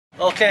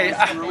Okay,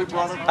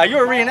 are you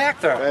a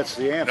reenactor? That's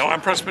the answer. No,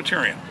 I'm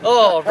Presbyterian.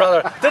 Oh,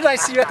 brother. Didn't I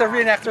see you at the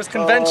Reenactors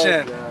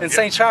Convention in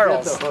St.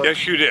 Charles?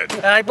 Yes, you did.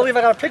 And I believe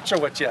I got a picture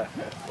with you.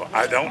 Well,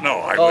 I don't know.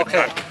 I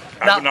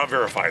would not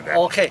verify that.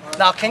 Okay.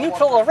 Now, can you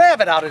pull a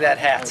rabbit out of that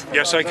hat?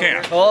 Yes, I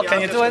can. Oh, can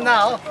you do it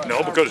now?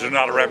 No, because there's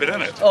not a rabbit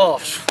in it. Oh,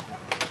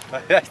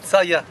 I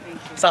tell you.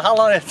 So how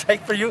long did it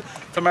take for you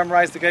to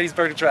memorize the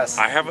Gettysburg Address?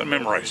 I haven't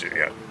memorized it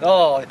yet.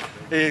 Oh,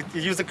 you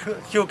use the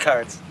cue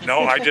cards.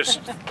 No,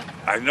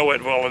 I know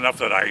it well enough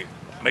that I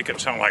make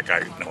it sound like I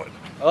know it.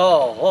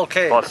 Oh,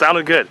 okay. Well, it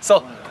sounded good.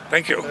 So,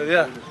 thank you.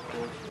 Yeah.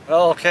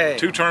 Okay.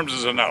 2 terms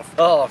is enough.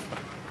 Oh.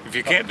 If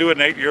you can't do it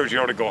in 8 years, you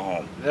ought to go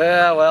home.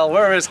 Yeah, well,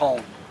 where is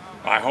home?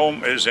 My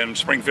home is in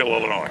Springfield,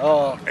 Illinois.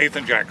 Oh. 8th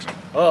and Jackson.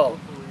 Oh.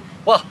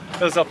 Well,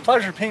 it was a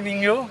pleasure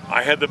meeting you.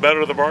 I had the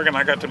better of the bargain.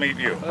 I got to meet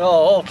you.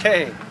 Oh,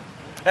 okay.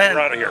 And,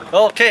 we're out of here.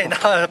 Okay,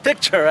 now a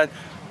picture.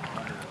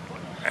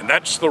 And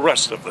that's the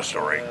rest of the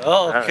story.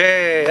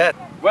 Okay.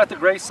 We're at the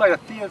gravesite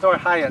of Theodore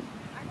Hyatt,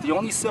 the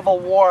only Civil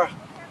War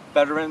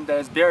veteran that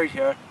is buried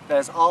here that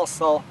is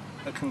also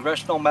a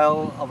Congressional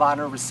Medal of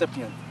Honor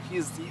recipient. He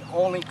is the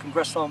only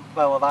Congressional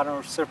Medal of Honor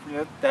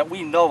recipient that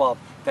we know of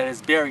that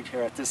is buried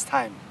here at this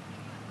time.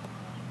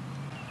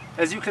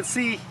 As you can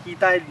see, he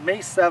died May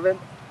 7th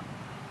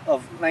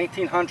of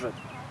 1900.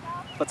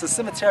 But the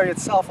cemetery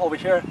itself over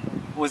here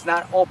was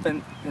not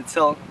open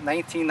until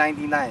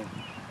 1999.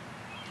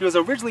 He was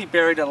originally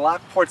buried in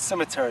Lockport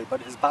Cemetery,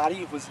 but his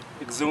body was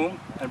exhumed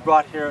and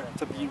brought here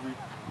to be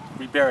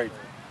reburied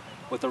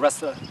with the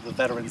rest of the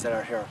veterans that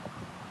are here.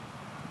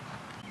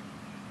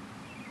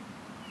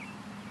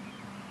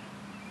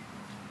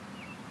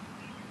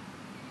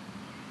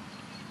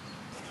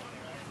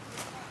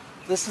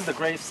 This is the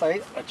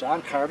gravesite of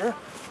John Carter,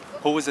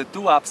 who was a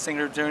doo-wop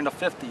singer during the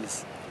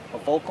 50s, a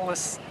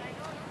vocalist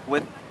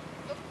with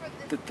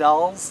the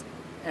Dells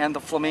and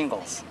the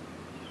Flamingos.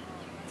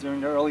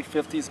 During the early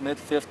 50s,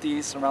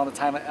 mid-50s, around the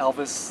time of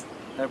Elvis,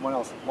 everyone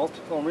else. Most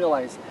people don't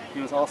realize he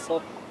was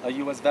also a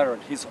U.S.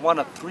 veteran. He's one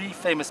of 3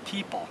 famous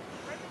people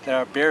that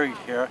are buried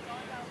here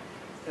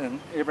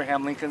in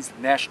Abraham Lincoln's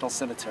National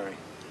Cemetery.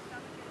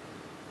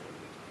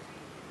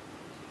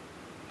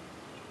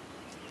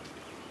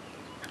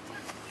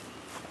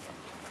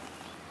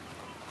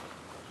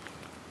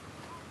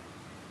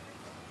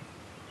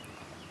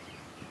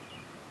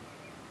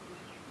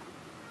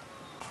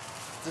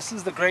 This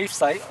is the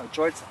gravesite of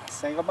George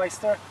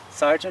Sangmeister,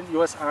 Sergeant,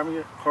 U.S.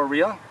 Army,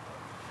 Korea.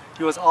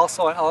 He was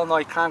also an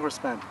Illinois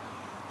Congressman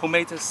who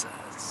made this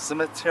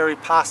cemetery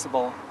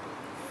possible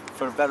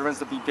for veterans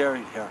to be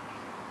buried here.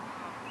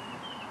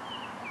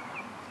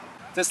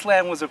 This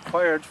land was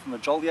acquired from the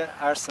Joliet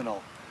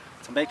Arsenal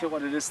to make it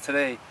what it is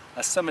today,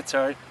 a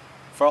cemetery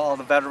for all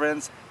the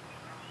veterans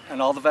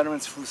and all the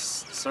veterans who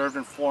served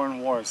in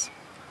foreign wars.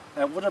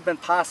 And it would have been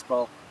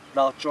possible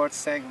without George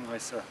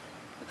Sangmeister,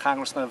 the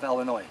Congressman of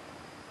Illinois.